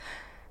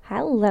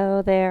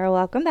Hello there,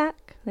 welcome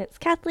back. It's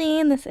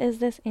Kathleen. This is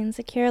This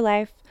Insecure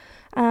Life.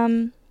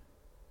 Um,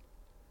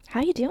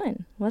 how you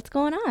doing? What's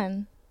going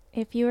on?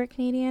 If you were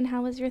Canadian,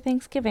 how was your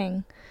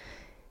Thanksgiving?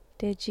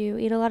 Did you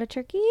eat a lot of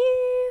turkey?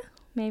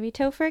 Maybe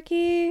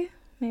tofurkey?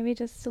 Maybe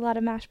just a lot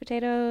of mashed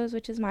potatoes,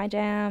 which is my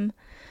jam.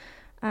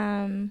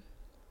 Um,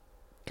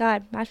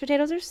 God, mashed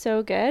potatoes are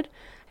so good.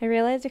 I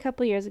realized a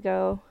couple years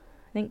ago,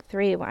 I think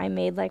three, when I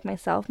made like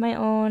myself my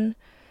own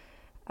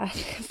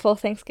full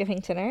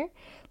Thanksgiving dinner,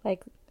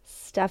 like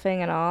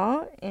stuffing and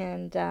all,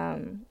 and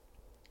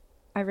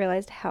I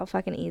realized how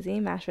fucking easy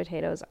mashed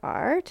potatoes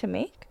are to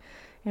make.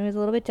 And it was a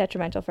little bit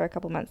detrimental for a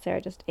couple months there.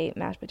 I just ate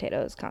mashed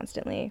potatoes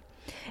constantly,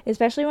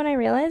 especially when I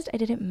realized I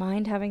didn't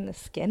mind having the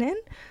skin in.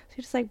 So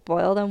you just like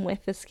boil them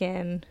with the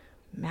skin,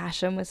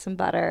 mash them with some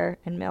butter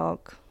and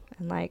milk,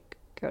 and like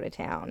go to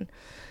town.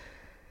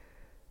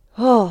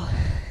 Oh,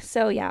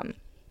 so yum.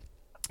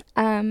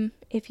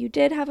 If you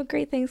did have a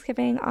great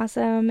Thanksgiving,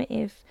 awesome.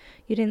 If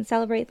you didn't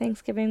celebrate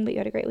Thanksgiving but you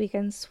had a great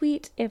weekend,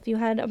 sweet. If you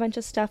had a bunch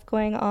of stuff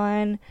going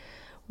on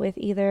with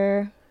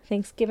either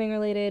Thanksgiving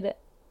related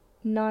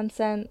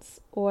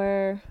nonsense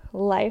or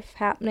life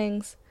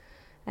happenings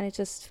and it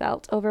just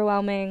felt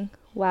overwhelming,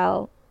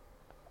 well,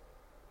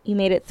 you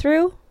made it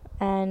through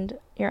and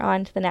you're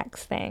on to the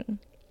next thing.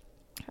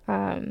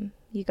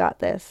 You got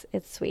this.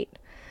 It's sweet.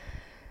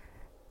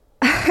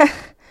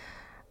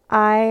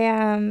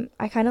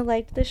 I kind of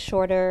liked the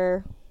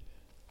shorter,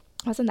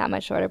 wasn't that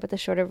much shorter, but the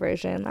shorter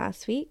version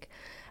last week.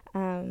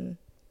 Um,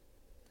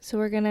 so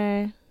we're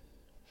gonna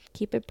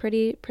keep it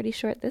pretty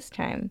short this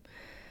time.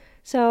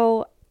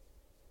 So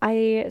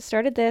I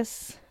started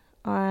this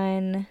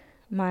on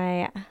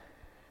my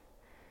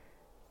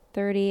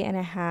 30 and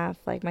a half,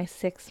 like my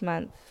 6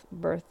 month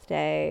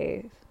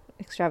birthday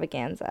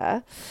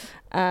extravaganza.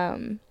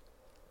 Um,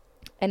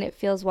 and it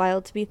feels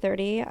wild to be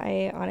 30.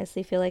 I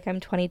honestly feel like I'm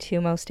 22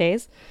 most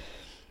days.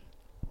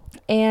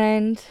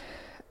 And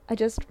I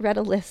just read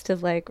a list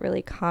of like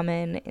really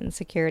common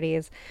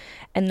insecurities,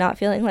 and not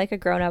feeling like a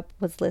grown up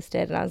was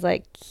listed. And I was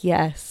like,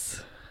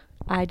 yes,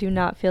 I do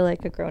not feel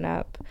like a grown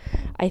up.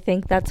 I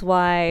think that's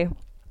why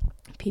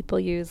people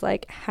use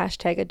like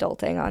hashtag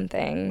adulting on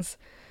things,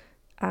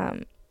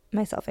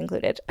 myself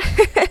included.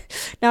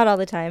 Not all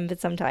the time, but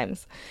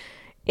sometimes.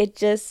 It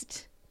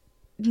just,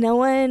 no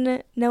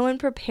one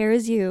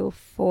prepares you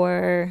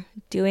for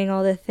doing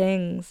all the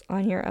things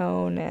on your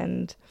own,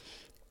 and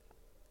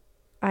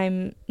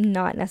I'm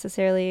not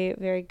necessarily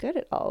very good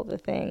at all the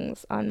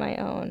things on my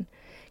own.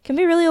 It can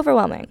be really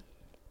overwhelming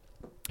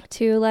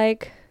to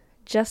like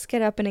just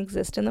get up and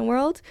exist in the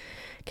world.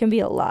 Can be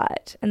a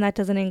lot, and that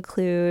doesn't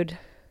include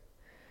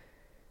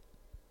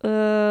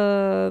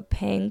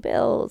paying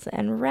bills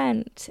and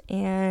rent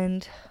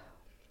and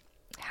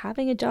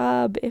having a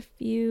job if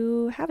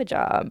you have a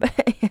job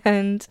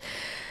and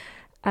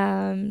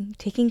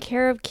taking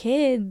care of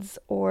kids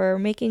or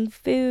making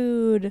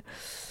food.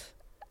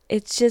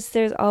 It's just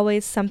there's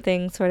always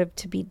something sort of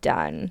to be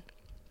done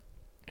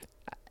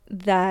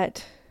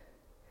that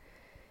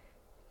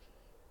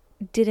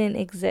didn't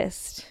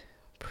exist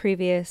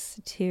previous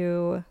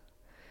to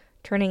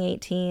turning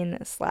 18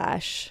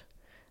 slash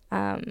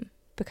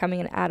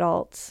becoming an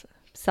adult,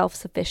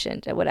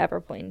 self-sufficient at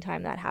whatever point in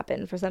time that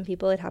happened. For some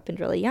people, it happened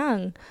really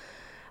young.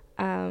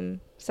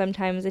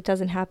 Sometimes it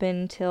doesn't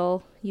happen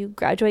till you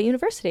graduate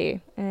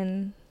university.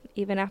 And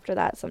even after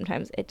that,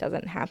 sometimes it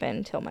doesn't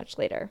happen till much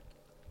later.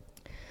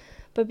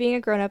 But being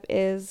a grown-up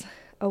is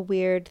a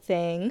weird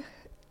thing.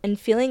 And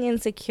feeling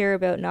insecure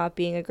about not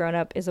being a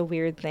grown-up is a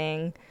weird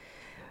thing.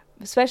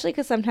 Especially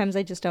because sometimes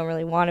I just don't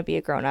really want to be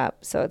a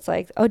grown-up. So it's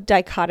like a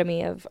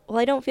dichotomy of, well,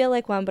 I don't feel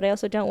like one, but I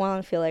also don't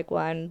want to feel like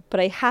one. But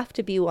I have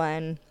to be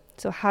one.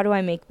 So how do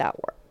I make that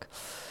work?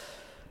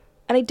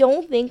 And I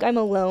don't think I'm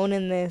alone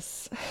in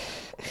this.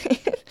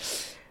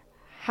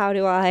 How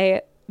do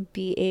I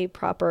be a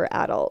proper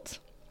adult?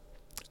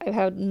 I've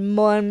had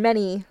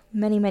many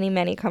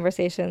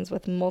conversations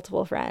with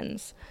multiple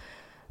friends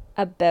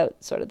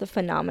about sort of the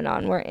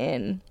phenomenon we're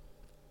in.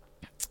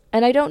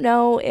 And I don't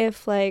know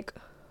if like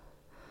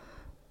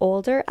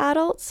older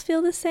adults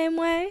feel the same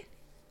way,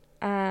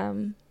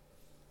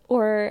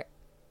 or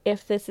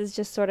if this is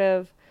just sort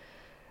of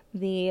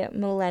the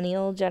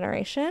millennial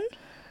generation.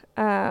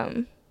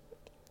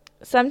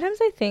 Sometimes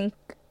I think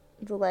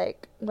the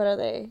like, what are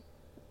they?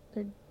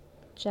 They're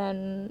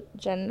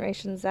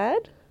Generation Z?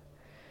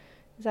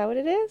 Is that what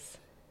it is?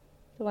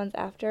 The ones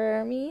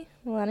after me,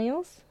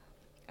 millennials?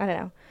 I don't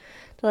know.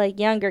 The like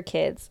younger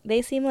kids,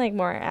 they seem like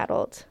more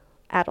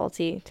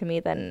adulty to me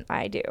than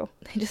I do.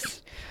 They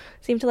just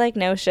seem to like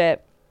know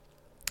shit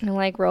and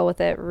like roll with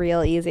it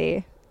real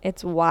easy.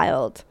 It's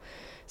wild.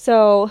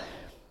 So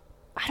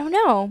I don't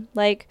know.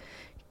 Like,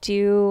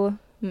 did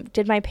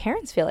my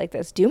parents feel like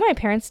this? Do my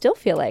parents still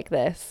feel like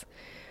this?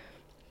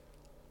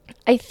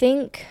 I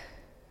think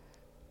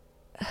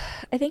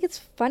it's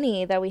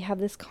funny that we have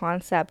this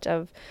concept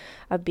of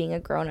being a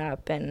grown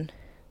up and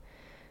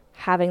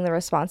having the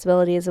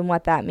responsibilities and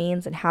what that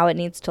means and how it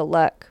needs to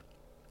look.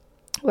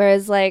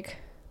 Whereas like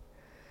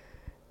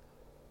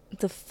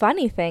the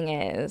funny thing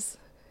is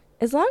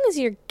as long as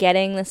you're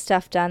getting the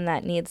stuff done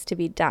that needs to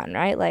be done,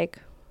 right? Like,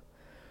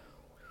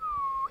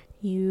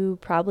 you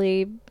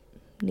probably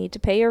need to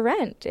pay your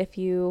rent if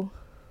you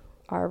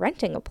are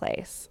renting a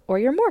place, or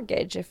your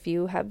mortgage if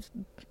you have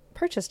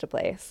purchased a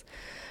place,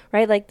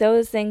 right? Like,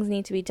 those things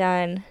need to be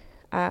done.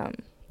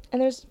 And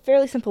there's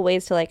fairly simple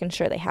ways to like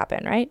ensure they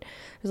happen, right?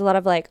 There's a lot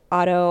of like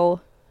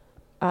auto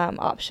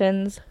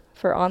options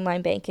for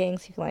online banking,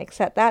 so you can like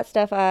set that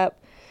stuff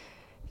up.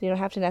 You don't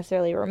have to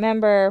necessarily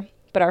remember,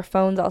 but our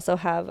phones also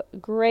have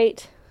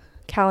great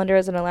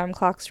calendars and alarm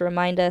clocks to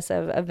remind us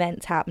of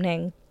events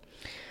happening.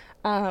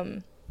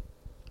 But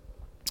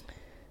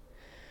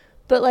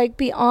like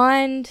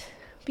beyond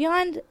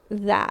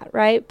that,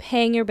 right?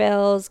 Paying your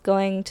bills,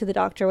 going to the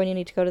doctor when you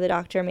need to go to the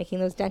doctor, making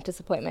those dentist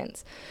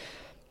appointments,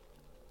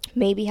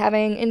 maybe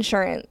having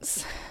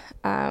insurance.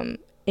 In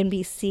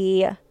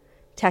BC,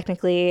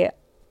 technically,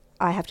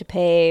 I have to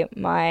pay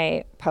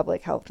my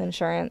public health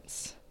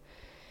insurance,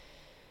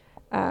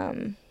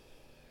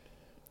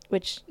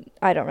 which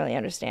I don't really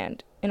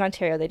understand. In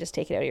Ontario, they just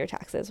take it out of your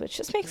taxes, which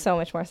just makes so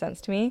much more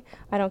sense to me.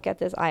 I don't get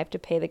this I have to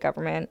pay the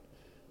government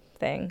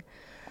thing.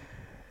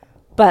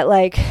 But,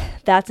 like,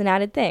 that's an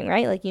added thing,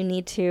 right? Like, you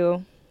need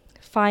to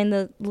find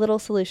the little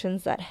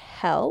solutions that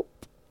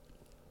help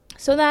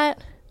so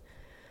that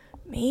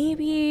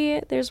maybe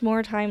there's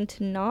more time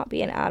to not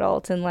be an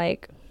adult and,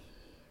 like,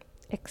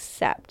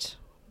 accept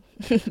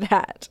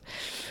that.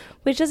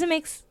 Which doesn't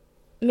make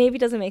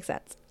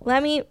sense.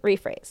 Let me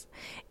rephrase.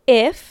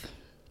 If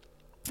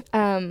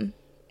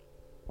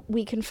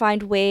we can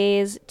find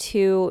ways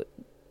to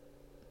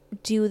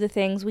do the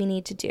things we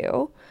need to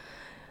do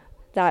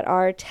that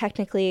are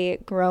technically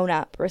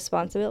grown-up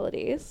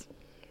responsibilities,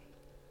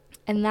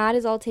 and that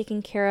is all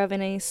taken care of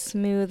in a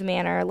smooth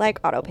manner, like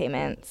auto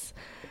payments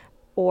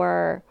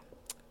or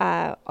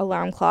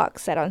alarm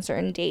clocks set on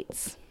certain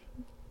dates.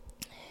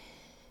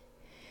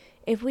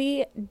 If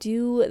we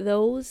do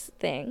those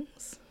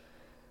things,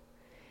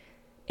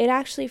 it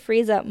actually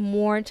frees up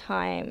more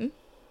time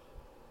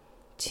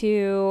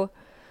to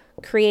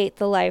create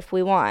the life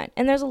we want.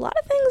 And there's a lot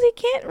of things you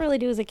can't really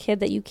do as a kid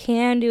that you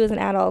can do as an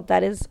adult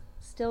that is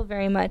still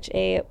very much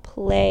a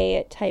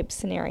play type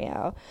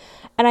scenario.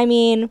 And I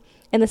mean,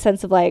 in the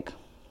sense of like,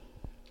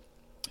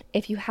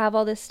 if you have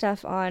all this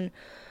stuff on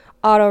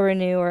auto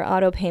renew or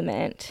auto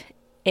payment,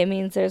 it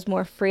means there's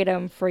more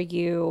freedom for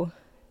you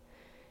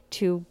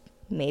to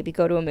maybe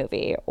go to a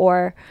movie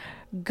or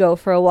go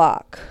for a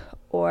walk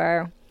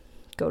or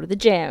go to the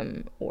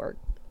gym or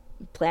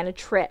plan a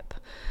trip.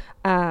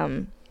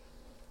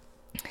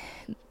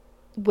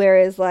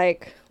 Whereas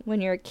like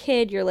when you're a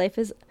kid, your life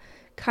is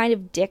kind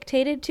of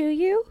dictated to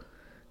you,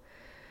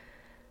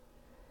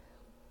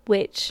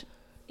 which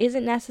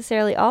isn't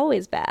necessarily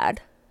always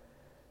bad,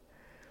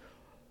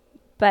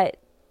 but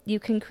you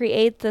can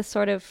create the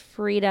sort of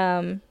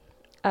freedom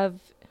of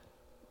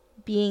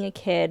being a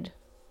kid,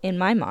 in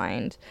my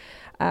mind,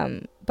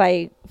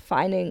 by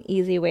finding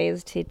easy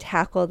ways to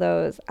tackle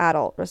those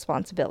adult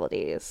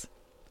responsibilities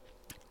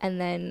and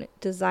then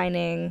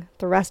designing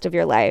the rest of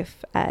your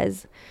life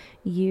as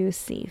you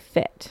see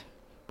fit,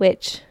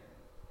 which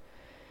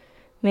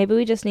maybe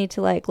we just need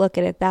to like look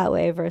at it that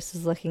way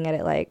versus looking at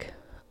it like,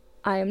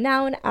 I am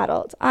now an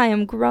adult. I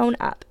am grown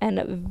up and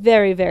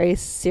very, very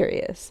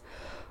serious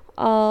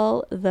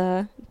all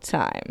the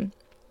time.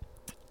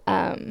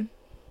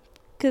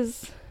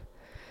 'Cause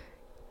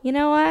you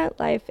know what?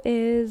 Life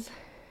is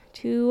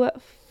too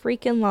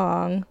freaking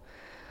long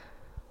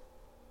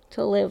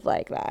to live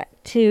like that.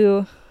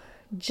 To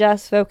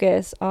just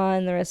focus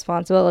on the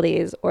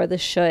responsibilities or the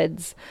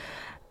shoulds.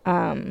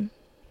 To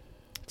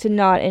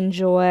not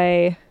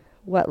enjoy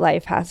what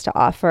life has to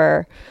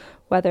offer,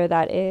 whether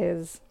that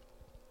is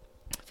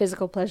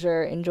physical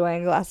pleasure,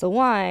 enjoying a glass of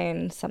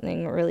wine,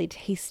 something really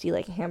tasty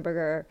like a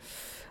hamburger,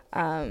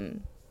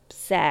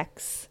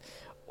 sex,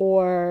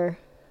 or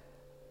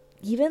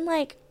even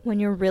like when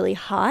you're really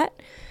hot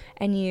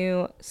and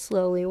you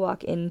slowly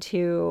walk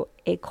into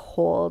a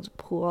cold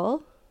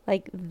pool,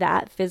 like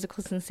that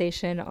physical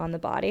sensation on the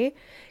body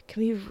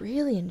can be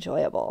really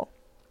enjoyable.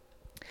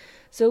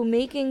 So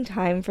making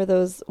time for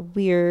those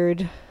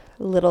weird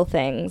little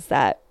things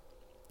that,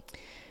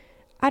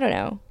 I don't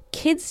know,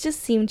 kids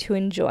just seem to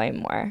enjoy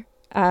more.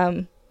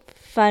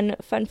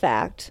 Fun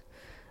fact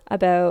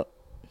about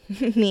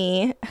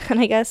me, and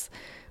I guess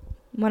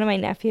one of my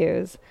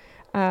nephews,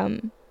 I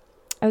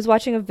was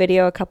watching a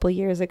video a couple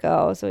years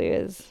ago, so he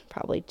was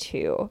probably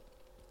 2,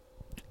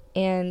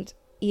 and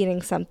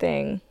eating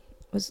something,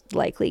 was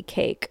likely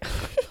cake,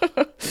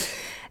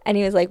 and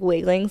he was like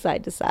wiggling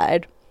side to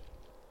side,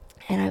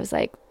 and I was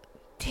like,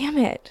 damn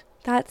it,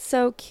 that's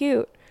so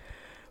cute.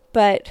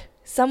 But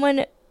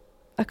someone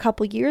a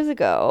couple years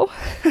ago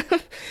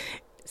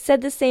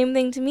said the same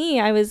thing to me.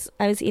 I was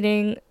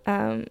eating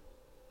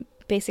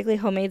basically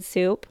homemade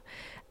soup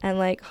and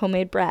like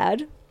homemade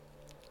bread.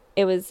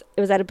 It was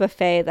at a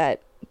buffet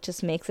that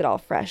just makes it all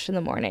fresh in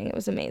the morning. It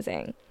was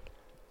amazing.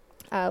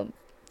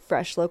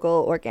 Fresh,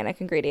 local,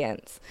 organic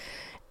ingredients.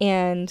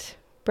 And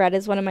bread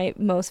is one of my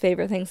most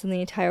favorite things in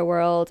the entire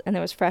world, and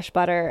there was fresh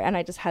butter, and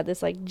I just had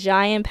this like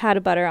giant pat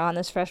of butter on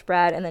this fresh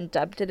bread and then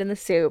dumped it in the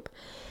soup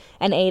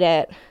and ate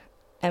it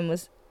and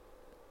was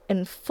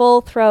in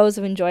full throes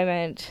of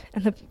enjoyment.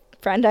 And the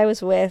friend I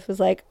was with was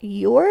like,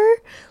 "You're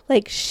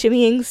like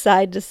shimmying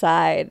side to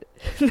side."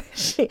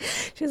 she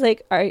was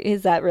like,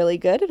 "Is that really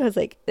good?" And I was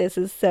like, "This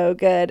is so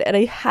good." And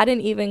I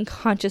hadn't even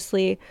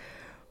consciously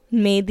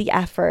made the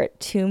effort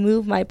to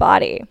move my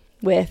body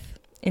with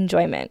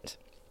enjoyment.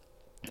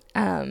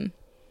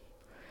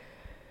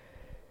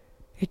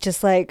 It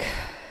just like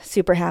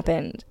super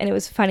happened, and it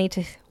was funny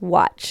to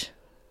watch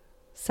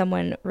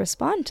someone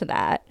respond to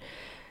that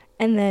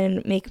and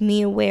then make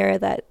me aware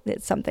that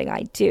it's something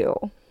I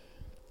do.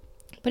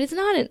 But it's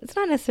not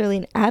necessarily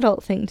an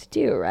adult thing to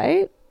do,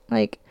 right?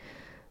 Like,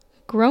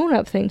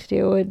 grown-up thing to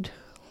do would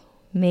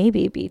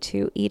maybe be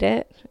to eat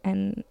it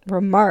and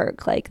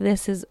remark, like,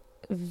 this is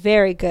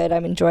very good.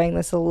 I'm enjoying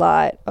this a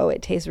lot. Oh,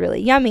 it tastes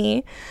really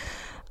yummy.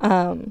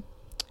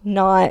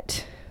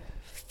 Not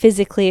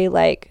physically,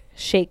 like,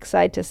 shake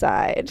side to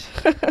side.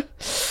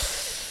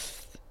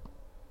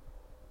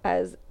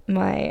 As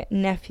my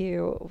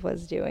nephew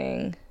was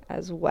doing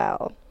as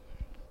well.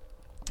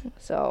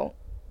 So,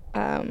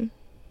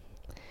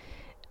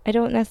 I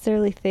don't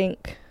necessarily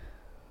think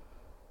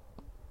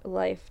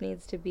life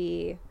needs to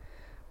be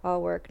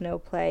all work, no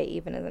play,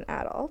 even as an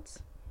adult.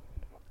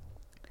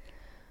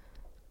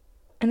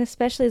 And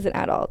especially as an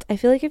adult, I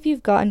feel like if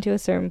you've gotten to a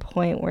certain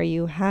point where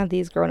you have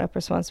these grown-up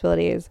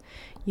responsibilities,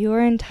 you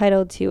are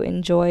entitled to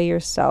enjoy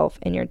yourself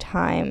and your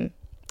time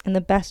in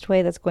the best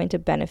way that's going to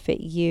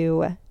benefit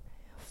you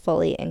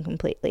fully and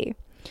completely.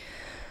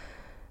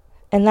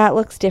 And that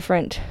looks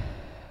different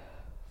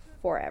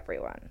for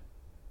everyone.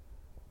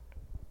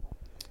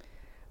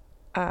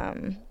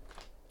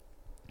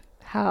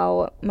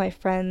 How my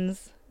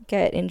friends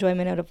get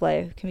enjoyment out of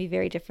life can be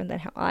very different than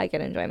how I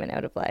get enjoyment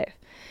out of life.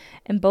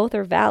 And both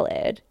are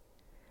valid.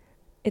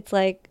 It's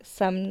like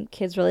some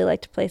kids really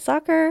like to play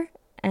soccer,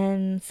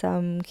 and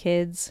some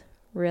kids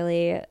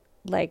really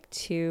like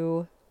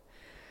to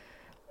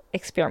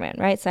experiment,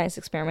 right? Science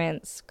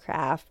experiments,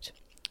 craft,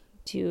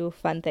 do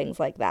fun things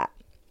like that.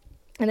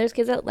 And there's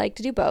kids that like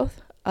to do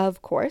both,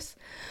 of course.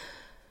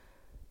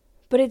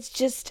 But it's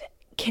just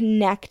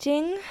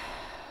connecting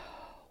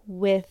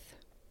with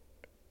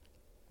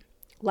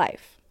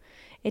life.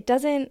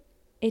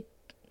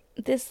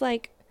 This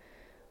like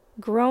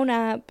grown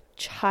up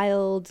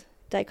child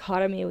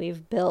dichotomy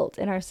we've built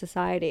in our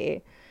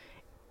society,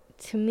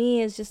 to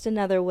me, is just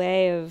another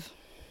way of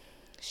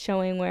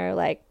showing where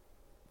like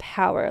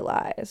power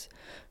lies.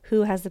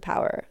 Who has the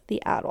power?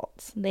 The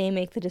adults. They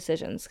make the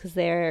decisions because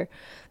they're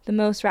the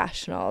most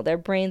rational. Their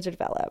brains are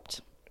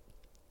developed.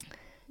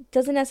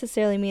 Doesn't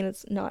necessarily mean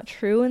it's not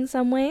true in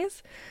some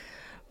ways,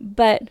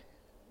 but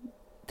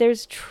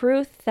there's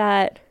truth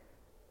that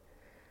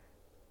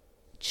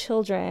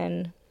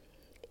children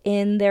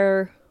in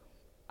their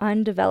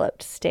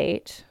undeveloped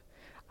state,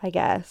 I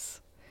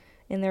guess,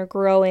 in their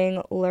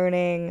growing,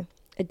 learning,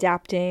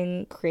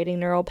 adapting, creating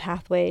neural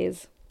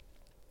pathways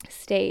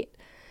state,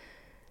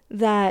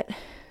 that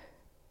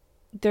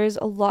there's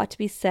a lot to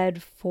be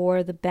said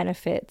for the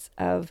benefits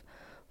of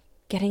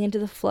getting into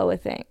the flow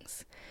of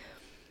things.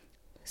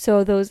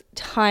 So those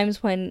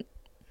times when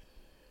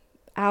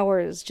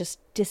hours just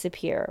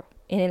disappear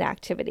in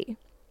inactivity,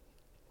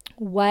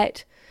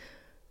 what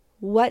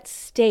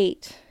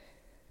state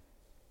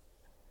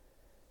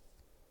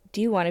do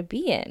you want to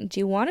be in? Do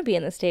you want to be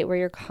in the state where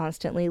you're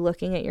constantly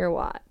looking at your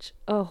watch?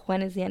 Oh,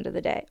 when is the end of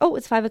the day? Oh,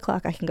 it's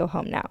 5:00. I can go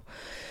home now.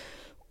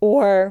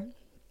 Or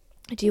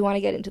do you want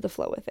to get into the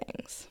flow of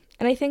things?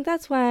 And I think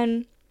that's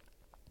when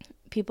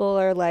people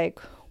are like,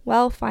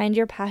 well, find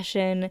your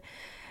passion,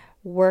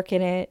 work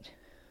in it,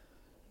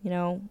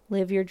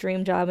 live your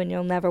dream job, and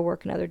you'll never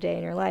work another day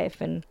in your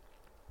life. And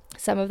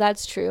some of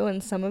that's true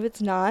and some of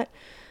it's not.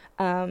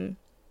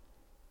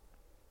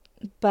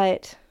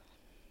 But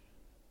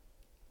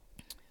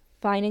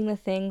finding the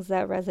things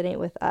that resonate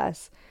with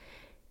us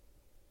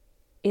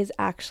is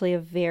actually a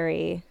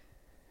very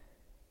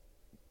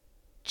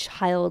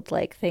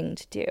childlike thing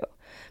to do,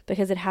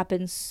 because it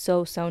happens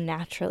so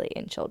naturally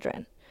in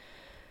children.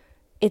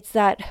 It's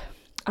that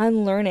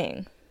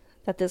unlearning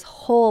that this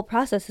whole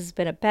process has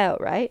been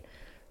about, right?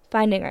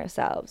 Finding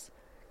ourselves,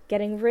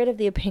 getting rid of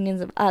the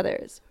opinions of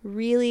others,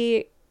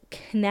 really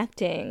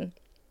connecting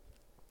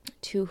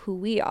to who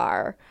we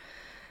are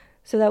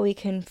so that we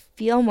can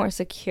feel more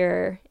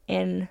secure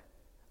in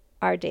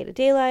our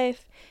day-to-day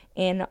life,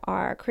 in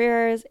our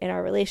careers, in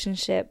our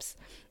relationships,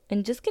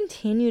 and just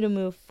continue to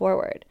move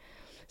forward.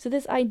 So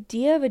this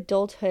idea of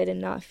adulthood and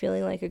not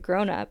feeling like a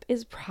grown-up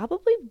is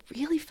probably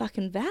really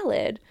fucking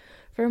valid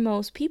for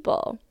most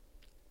people.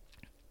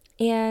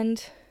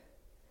 And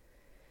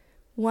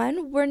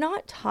one, we're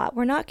not taught,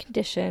 we're not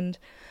conditioned.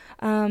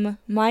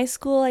 My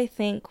school, I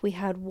think we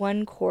had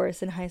one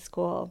course in high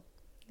school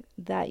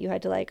that you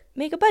had to like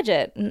make a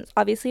budget, and it's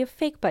obviously a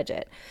fake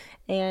budget.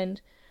 And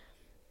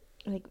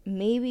like,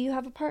 maybe you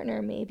have a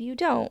partner, maybe you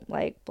don't,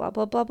 like blah,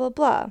 blah, blah, blah,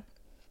 blah.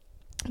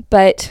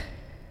 But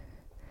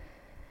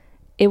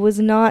it was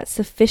not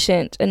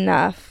sufficient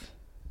enough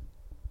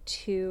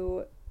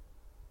to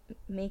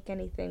make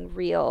anything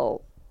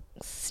real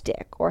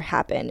stick or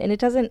happen. And it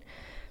doesn't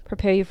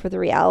prepare you for the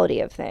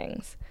reality of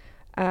things.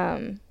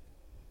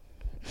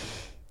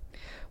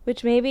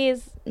 Which maybe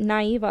is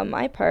naive on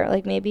my part.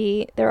 Like,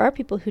 maybe there are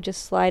people who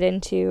just slide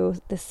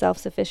into this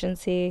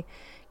self-sufficiency,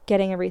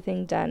 getting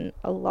everything done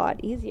a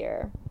lot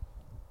easier.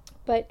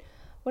 But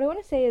what I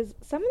want to say is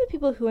some of the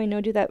people who I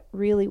know do that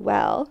really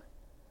well,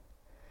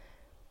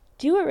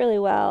 do it really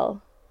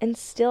well, and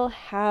still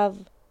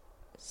have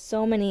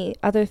so many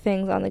other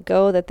things on the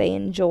go that they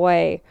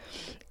enjoy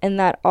and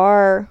that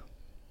are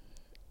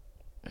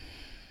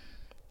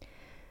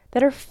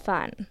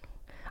fun.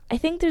 I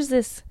think there's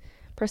this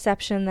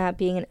perception that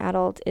being an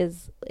adult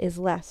is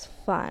less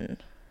fun.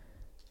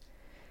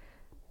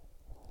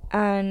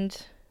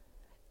 And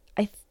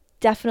I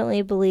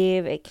definitely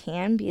believe it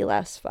can be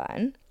less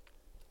fun.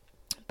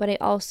 But I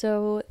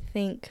also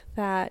think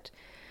that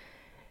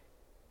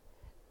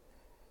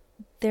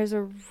there's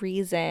a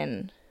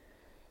reason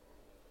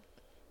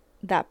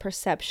that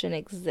perception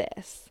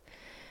exists.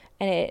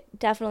 And it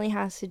definitely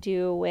has to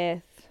do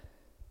with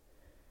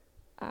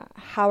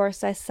how our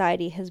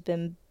society has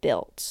been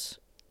built,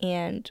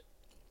 and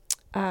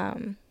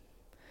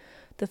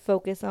the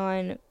focus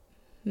on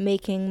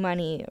making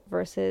money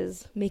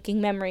versus making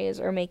memories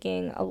or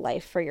making a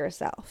life for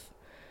yourself.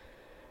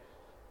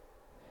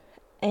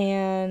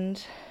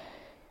 And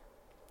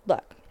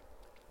look,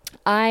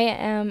 I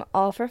am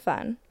all for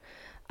fun.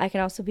 I can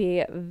also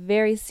be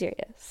very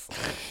serious.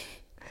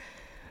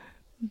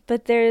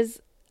 But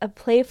there's a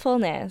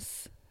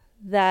playfulness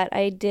that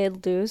I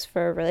did lose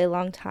for a really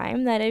long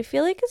time that I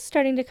feel like is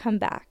starting to come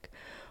back.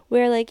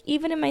 Where, like,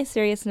 even in my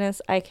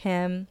seriousness, I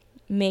can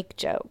make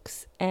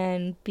jokes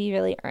and be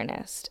really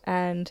earnest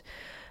and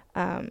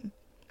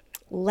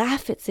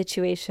laugh at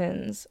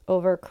situations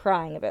over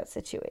crying about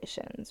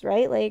situations,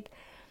 right? Like,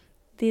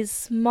 these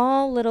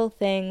small little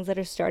things that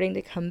are starting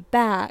to come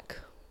back,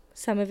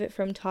 some of it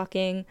from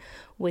talking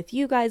with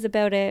you guys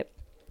about it,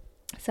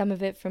 some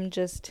of it from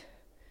just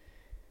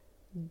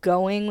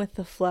going with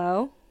the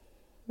flow,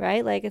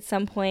 right? Like, at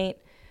some point,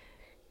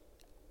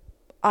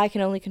 I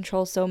can only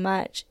control so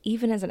much,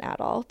 even as an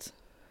adult.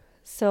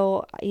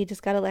 So you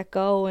just got to let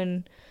go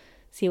and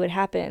see what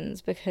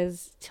happens,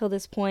 because till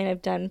this point,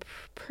 I've done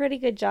pretty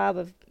good job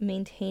of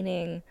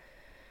maintaining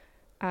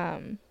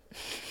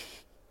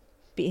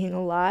being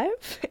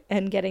alive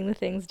and getting the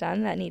things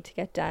done that need to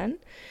get done.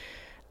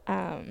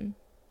 And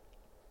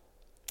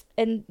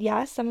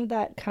yeah, some of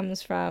that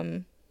comes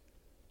from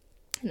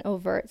an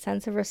overt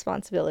sense of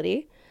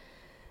responsibility.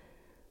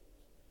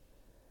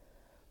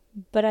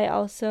 But I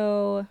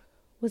also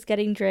was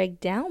getting dragged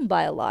down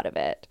by a lot of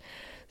it.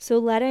 So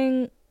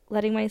letting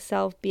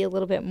myself be a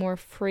little bit more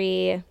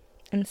free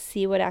and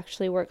see what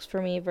actually works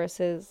for me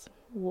versus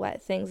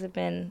what things have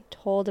been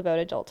told about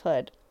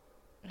adulthood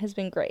has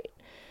been great.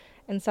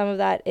 And some of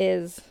that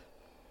is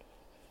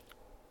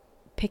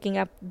picking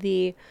up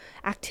the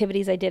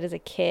activities I did as a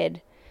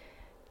kid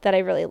that I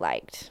really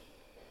liked.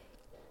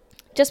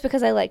 Just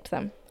because I liked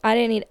them. I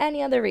didn't need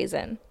any other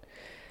reason.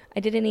 I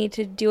didn't need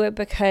to do it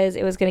because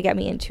it was going to get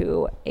me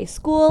into a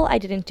school. I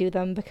didn't do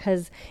them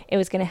because it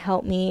was going to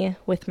help me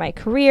with my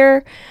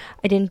career.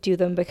 I didn't do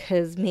them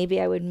because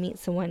maybe I would meet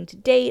someone to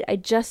date. I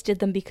just did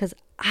them because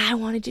I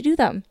wanted to do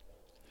them.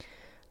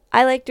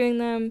 I like doing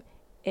them.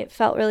 It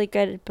felt really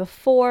good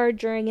before,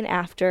 during, and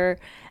after.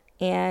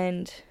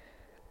 And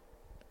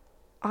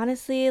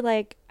honestly,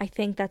 like, I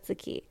think that's the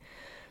key.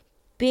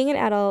 Being an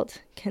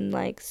adult can,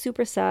 like,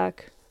 super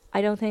suck.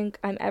 I don't think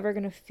I'm ever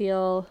going to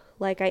feel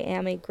like I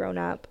am a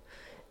grown-up.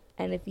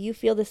 And if you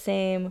feel the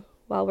same,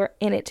 well, we're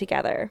in it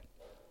together.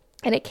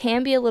 And it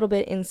can be a little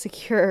bit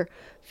insecure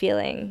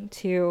feeling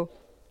to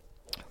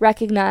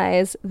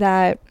recognize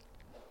that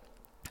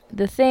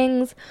the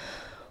things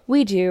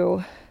we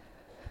do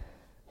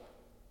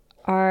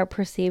are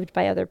perceived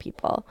by other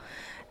people.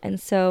 And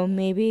so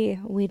maybe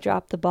we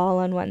drop the ball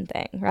on one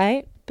thing,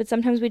 right? But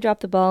sometimes we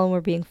drop the ball and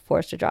we're being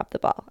forced to drop the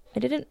ball. I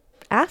didn't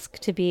ask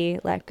to be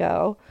let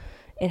go.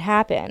 It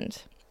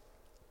happened.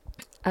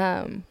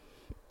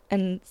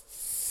 And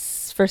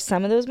for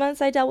some of those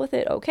months, I dealt with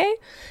it okay.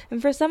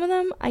 And for some of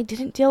them, I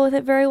didn't deal with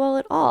it very well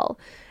at all.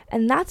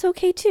 And that's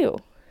okay too,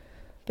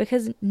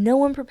 because no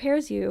one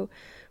prepares you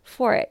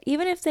for it.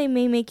 Even if they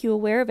may make you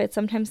aware of it,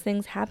 sometimes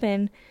things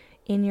happen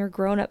in your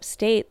grown-up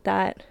state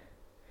that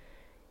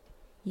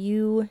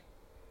you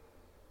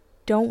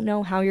don't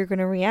know how you're going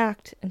to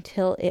react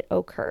until it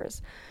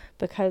occurs,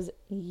 because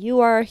you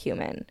are a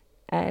human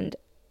and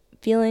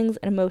feelings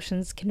and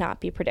emotions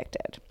cannot be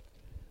predicted.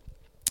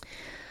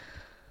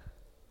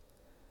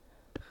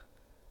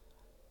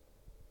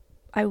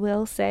 I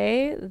will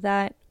say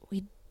that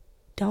we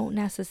don't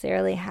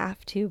necessarily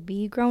have to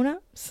be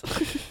grown-ups.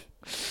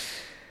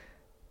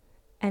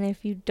 And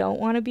if you don't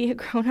want to be a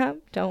grown-up,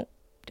 don't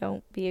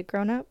be a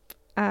grown-up.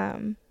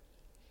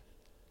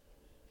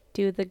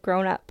 Do the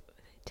grown-up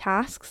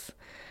tasks,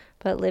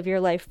 but live your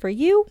life for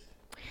you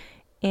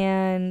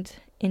and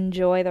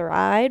enjoy the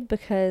ride,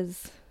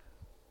 because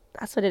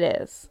That's what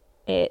it is.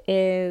 It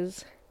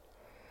is.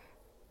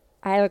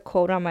 I have a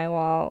quote on my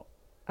wall.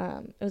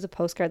 It was a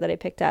postcard that I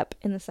picked up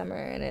in the summer,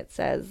 and it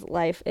says,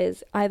 "Life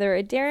is either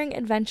a daring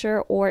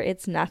adventure or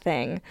it's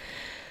nothing."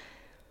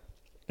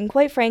 And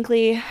quite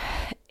frankly,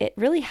 it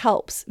really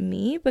helps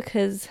me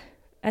because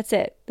that's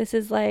it. This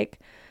is like,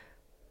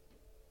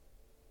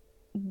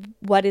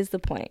 what is the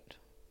point?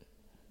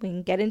 We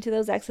can get into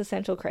those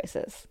existential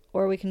crises,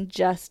 or we can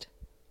just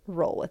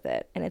roll with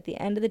it. And at the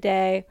end of the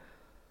day,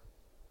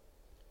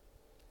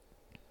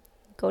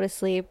 go to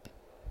sleep,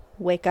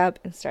 wake up,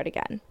 and start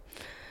again.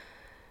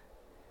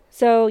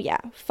 So yeah,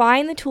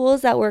 find the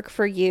tools that work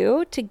for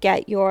you to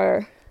get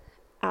your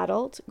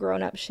adult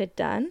grown-up shit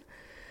done.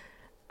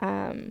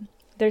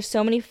 There's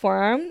so many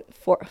forums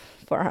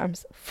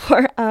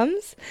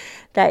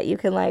that you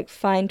can like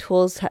find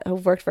tools that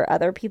have worked for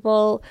other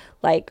people,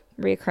 like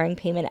recurring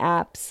payment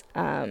apps,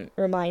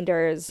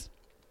 reminders,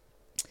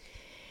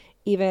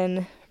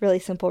 even really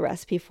simple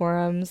recipe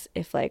forums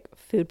if like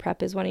food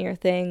prep is one of your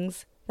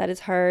things that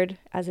is hard,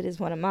 as it is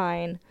one of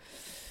mine.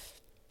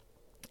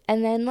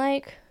 And then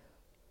like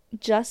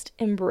just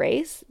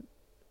embrace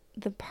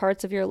the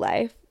parts of your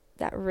life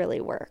that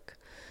really work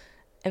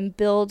and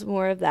build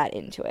more of that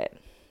into it.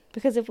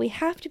 Because if we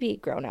have to be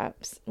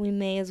grown-ups, we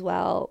may as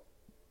well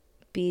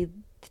be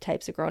the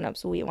types of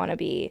grown-ups we want to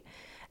be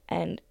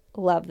and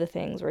love the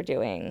things we're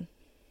doing.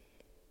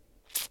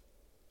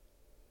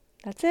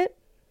 That's it.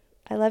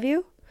 I love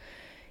you.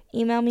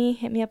 Email me,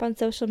 hit me up on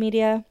social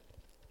media.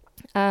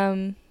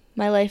 My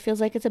life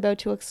feels like it's about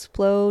to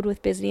explode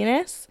with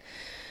busyness,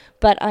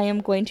 but I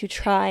am going to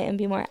try and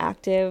be more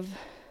active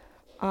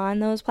on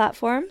those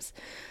platforms.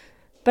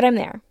 But I'm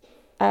there.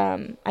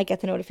 I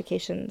get the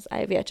notifications. I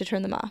have yet to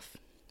turn them off,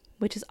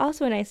 which is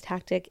also a nice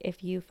tactic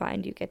if you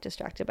find you get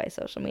distracted by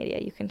social media.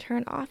 You can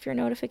turn off your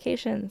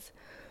notifications.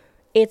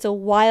 It's a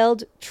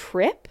wild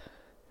trip,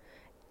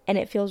 and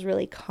it feels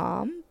really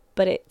calm,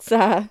 but it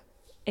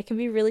can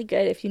be really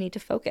good if you need to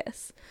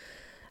focus.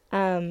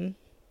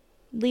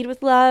 Lead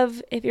with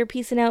love. If you're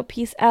peacing out,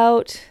 peace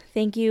out.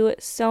 Thank you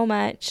so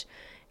much.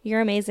 You're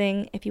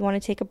amazing. If you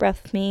want to take a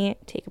breath with me,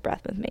 take a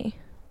breath with me.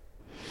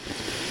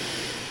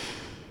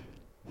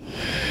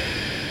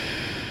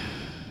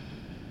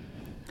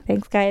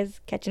 Thanks,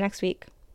 guys. Catch you next week.